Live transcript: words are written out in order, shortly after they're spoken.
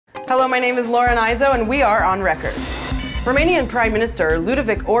Hello, my name is Lauren Izo, and we are on record. Romanian Prime Minister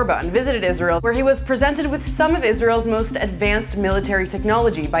Ludovic Orban visited Israel, where he was presented with some of Israel's most advanced military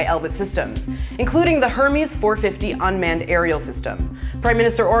technology by Elbit Systems, including the Hermes 450 unmanned aerial system. Prime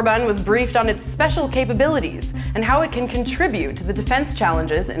Minister Orban was briefed on its special capabilities and how it can contribute to the defense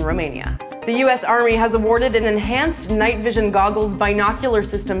challenges in Romania. The U.S. Army has awarded an enhanced night vision goggles binocular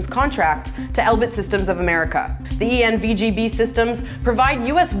systems contract to Elbit Systems of America. The ENVGB systems provide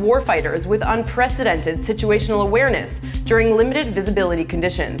U.S. warfighters with unprecedented situational awareness during limited visibility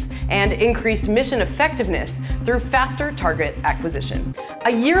conditions and increased mission effectiveness through faster target acquisition.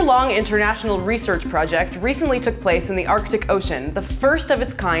 A year-long international research project recently took place in the Arctic Ocean, the first of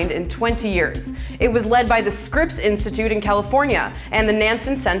its kind in 20 years. It was led by the Scripps Institute in California and the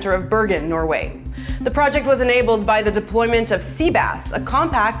Nansen Center of Bergen, Norway. The project was enabled by the deployment of CBAS, a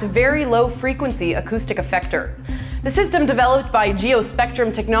compact, very low-frequency acoustic effector. The system, developed by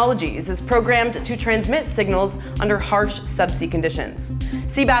Geospectrum Technologies, is programmed to transmit signals under harsh subsea conditions.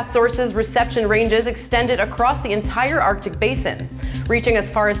 CBAS sources reception ranges extended across the entire Arctic basin, reaching as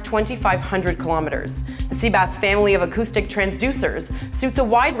far as 2,500 kilometers. The CBAS family of acoustic transducers suits a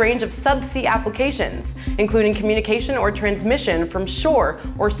wide range of subsea applications, including communication or transmission from shore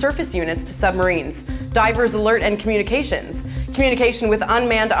or surface units to submarines, divers alert and communications, communication with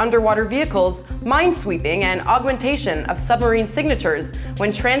unmanned underwater vehicles, minesweeping, and augmentation of submarine signatures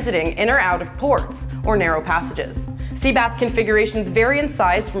when transiting in or out of ports or narrow passages. CBAS configurations vary in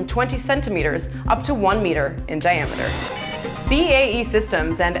size from 20 centimeters up to 1 meter in diameter. BAE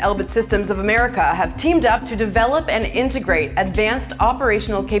Systems and Elbit Systems of America have teamed up to develop and integrate advanced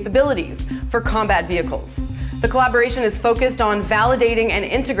operational capabilities for combat vehicles. The collaboration is focused on validating and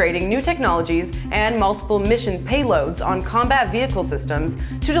integrating new technologies and multiple mission payloads on combat vehicle systems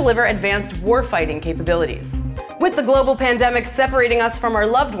to deliver advanced warfighting capabilities. With the global pandemic separating us from our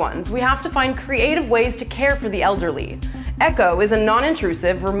loved ones, we have to find creative ways to care for the elderly. Echo is a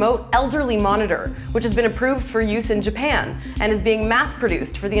non-intrusive remote elderly monitor, which has been approved for use in Japan and is being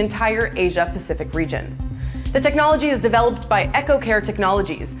mass-produced for the entire Asia-Pacific region. The technology is developed by EchoCare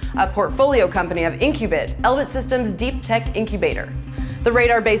Technologies, a portfolio company of Incubit, Elbit Systems' deep tech incubator. The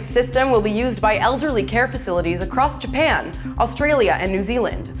radar-based system will be used by elderly care facilities across Japan, Australia, and New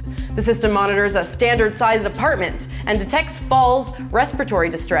Zealand. The system monitors a standard-sized apartment and detects falls, respiratory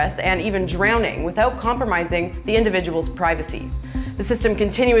distress, and even drowning without compromising the individual's privacy. The system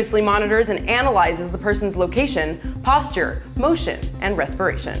continuously monitors and analyzes the person's location, posture, motion, and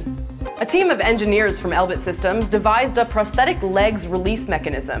respiration. A team of engineers from Elbit Systems devised a prosthetic legs release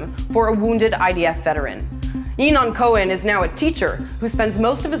mechanism for a wounded IDF veteran. Yinon Cohen is now a teacher who spends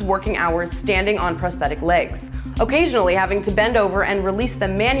most of his working hours standing on prosthetic legs, occasionally having to bend over and release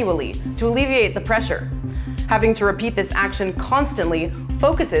them manually to alleviate the pressure. Having to repeat this action constantly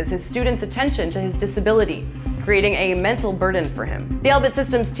focuses his students' attention to his disability, creating a mental burden for him. The Elbit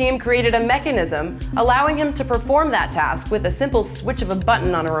Systems team created a mechanism allowing him to perform that task with a simple switch of a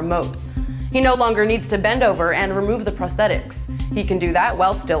button on a remote. He no longer needs to bend over and remove the prosthetics. He can do that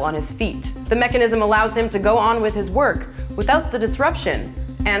while still on his feet. The mechanism allows him to go on with his work without the disruption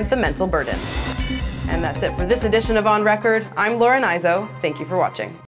and the mental burden. And that's it for this edition of On Record. I'm Lauren Izo. Thank you for watching.